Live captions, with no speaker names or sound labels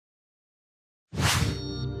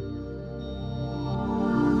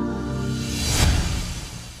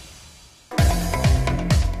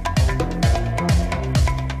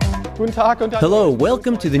Hello,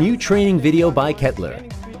 welcome to the new training video by Kettler.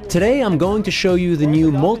 Today I'm going to show you the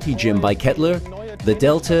new multi-gym by Kettler, the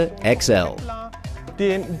Delta XL.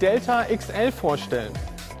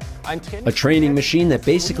 A training machine that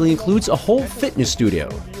basically includes a whole fitness studio.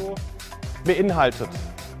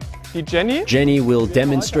 Jenny will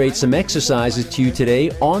demonstrate some exercises to you today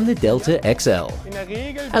on the Delta XL.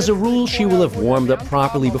 As a rule, she will have warmed up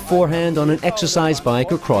properly beforehand on an exercise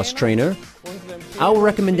bike or cross trainer. Our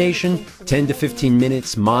recommendation, 10 to 15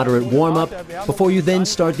 minutes moderate warm-up before you then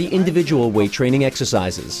start the individual weight training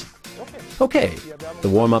exercises. Okay, the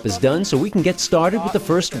warm-up is done, so we can get started with the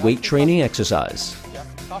first weight training exercise.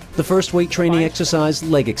 The first weight training exercise,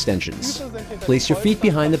 leg extensions. Place your feet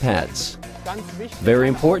behind the pads. Very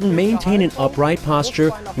important, maintain an upright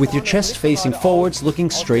posture with your chest facing forwards,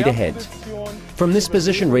 looking straight ahead. From this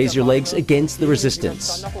position, raise your legs against the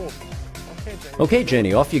resistance. Okay,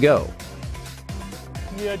 Jenny, off you go.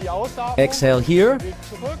 Exhale here.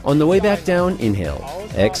 On the way back down, inhale.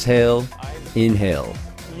 Exhale, inhale.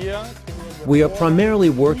 We are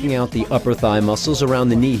primarily working out the upper thigh muscles around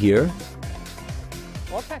the knee here.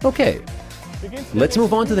 Okay, let's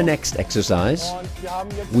move on to the next exercise.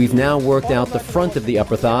 We've now worked out the front of the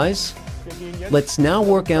upper thighs. Let's now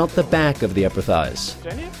work out the back of the upper thighs.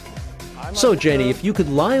 So Jenny, if you could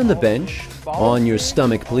lie on the bench, on your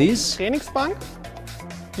stomach please.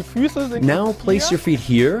 Now place your feet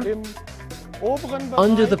here,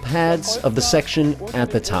 under the pads of the section at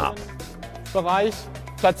the top.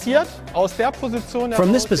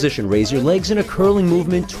 From this position, raise your legs in a curling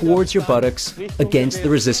movement towards your buttocks against the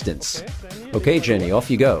resistance. Okay, Jenny, off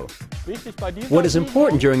you go. What is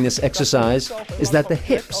important during this exercise is that the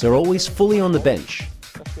hips are always fully on the bench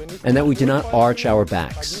and that we do not arch our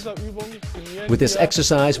backs. With this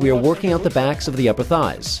exercise, we are working out the backs of the upper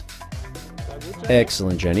thighs.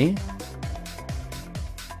 Excellent, Jenny.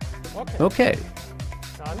 Okay.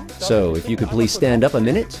 So, if you could please stand up a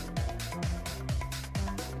minute.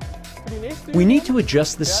 We need to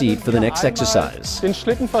adjust the seat for the next exercise.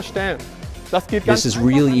 This is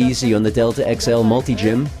really easy on the Delta XL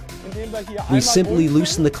Multi-Gym. We simply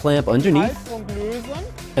loosen the clamp underneath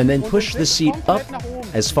and then push the seat up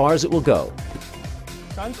as far as it will go.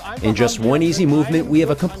 In just one easy movement, we have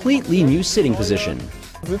a completely new sitting position.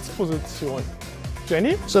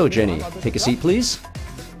 So Jenny, take a seat please.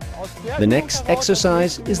 The next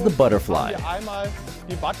exercise is the butterfly,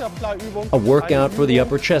 a workout for the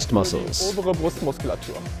upper chest muscles.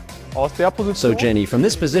 So Jenny, from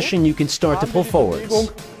this position you can start to pull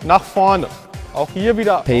forwards.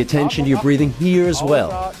 Pay attention to your breathing here as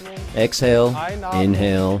well. Exhale,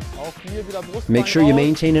 inhale. Make sure you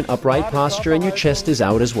maintain an upright posture and your chest is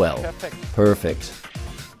out as well. Perfect.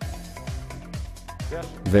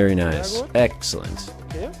 Very nice. Excellent.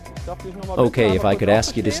 Okay, if I could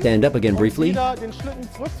ask you to stand up again briefly.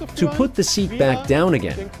 To put the seat back down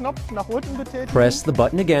again, press the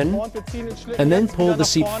button again, and then pull the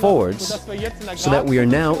seat forwards so that we are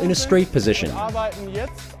now in a straight position.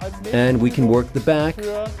 And we can work the back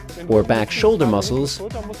or back shoulder muscles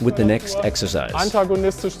with the next exercise.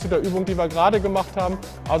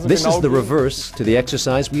 This is the reverse to the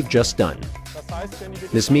exercise we've just done.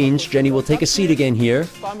 This means Jenny will take a seat again here,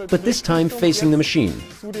 but this time facing the machine.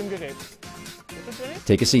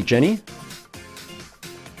 Take a seat, Jenny.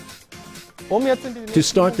 To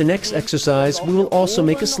start the next exercise, we will also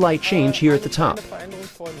make a slight change here at the top.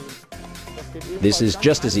 This is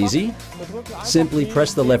just as easy. Simply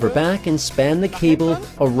press the lever back and span the cable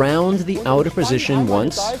around the outer position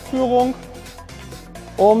once.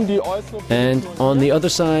 And on the other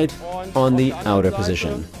side, on the outer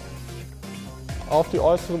position.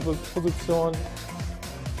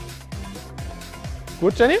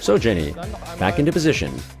 So Jenny, back into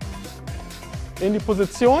position.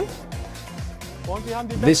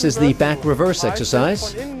 This is the back reverse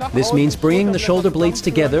exercise. This means bringing the shoulder blades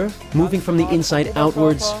together, moving from the inside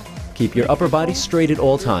outwards. Keep your upper body straight at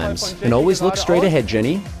all times. And always look straight ahead,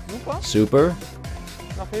 Jenny. Super.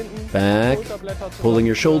 Back. Pulling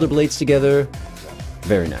your shoulder blades together.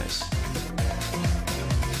 Very nice.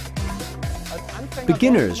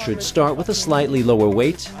 Beginners should start with a slightly lower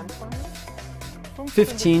weight.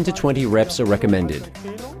 15 to 20 reps are recommended.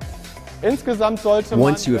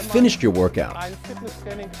 Once you have finished your workout,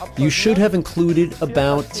 you should have included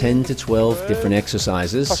about 10 to 12 different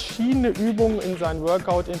exercises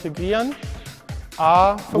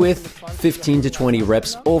with 15 to 20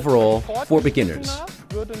 reps overall for beginners.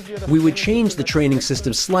 We would change the training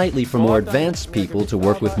system slightly for more advanced people to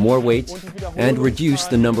work with more weight and reduce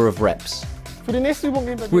the number of reps.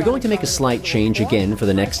 We're going to make a slight change again for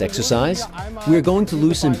the next exercise. We're going to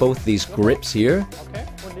loosen both these grips here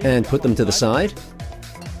and put them to the side.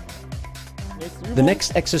 The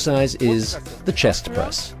next exercise is the chest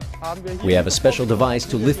press. We have a special device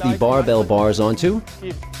to lift the barbell bars onto.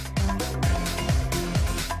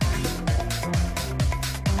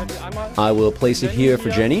 I will place it here for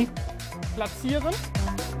Jenny.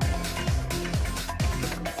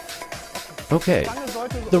 Okay,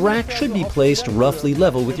 the rack should be placed roughly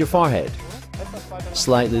level with your forehead.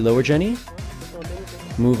 Slightly lower, Jenny.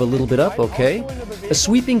 Move a little bit up, okay. A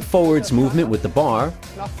sweeping forwards movement with the bar,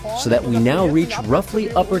 so that we now reach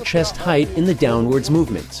roughly upper chest height in the downwards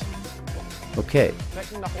movement. Okay,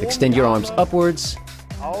 extend your arms upwards.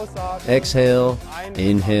 Exhale,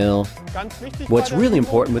 inhale. What's really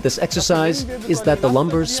important with this exercise is that the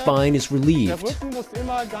lumbar spine is relieved.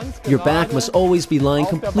 Your back must always be lying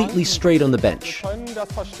completely straight on the bench.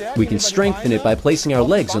 We can strengthen it by placing our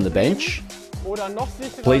legs on the bench.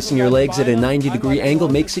 Placing your legs at a 90-degree angle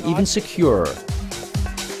makes it even securer.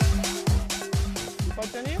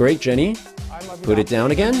 Great, Jenny. Put it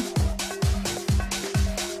down again.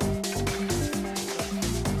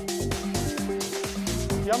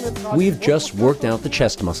 We've just worked out the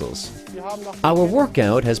chest muscles. Our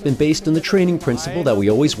workout has been based on the training principle that we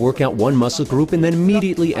always work out one muscle group and then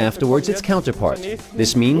immediately afterwards its counterpart.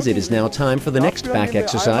 This means it is now time for the next back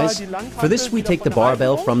exercise. For this, we take the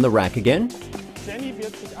barbell from the rack again.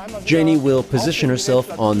 Jenny will position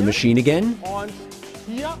herself on the machine again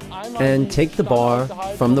and take the bar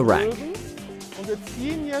from the rack.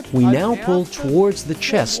 We now pull towards the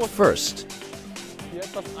chest first,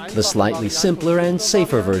 the slightly simpler and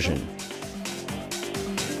safer version.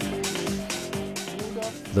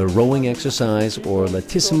 The rowing exercise, or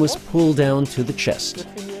latissimus pull down to the chest.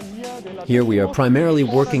 Here we are primarily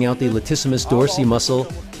working out the latissimus dorsi muscle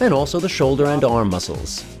and also the shoulder and arm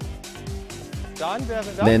muscles.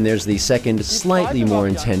 Then there's the second, slightly more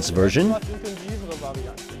intense version,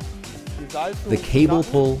 the cable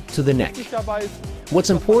pull to the neck. What's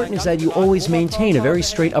important is that you always maintain a very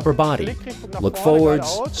straight upper body. Look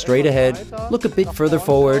forwards, straight ahead, look a bit further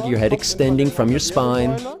forward, your head extending from your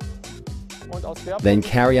spine. Then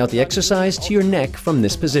carry out the exercise to your neck from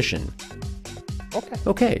this position.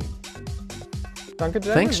 Okay.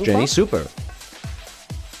 Thanks, Jenny. Super.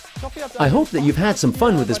 I hope that you've had some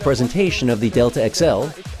fun with this presentation of the Delta XL.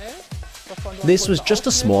 This was just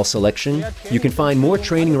a small selection. You can find more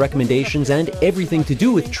training recommendations and everything to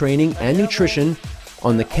do with training and nutrition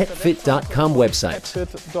on the kettfit.com website.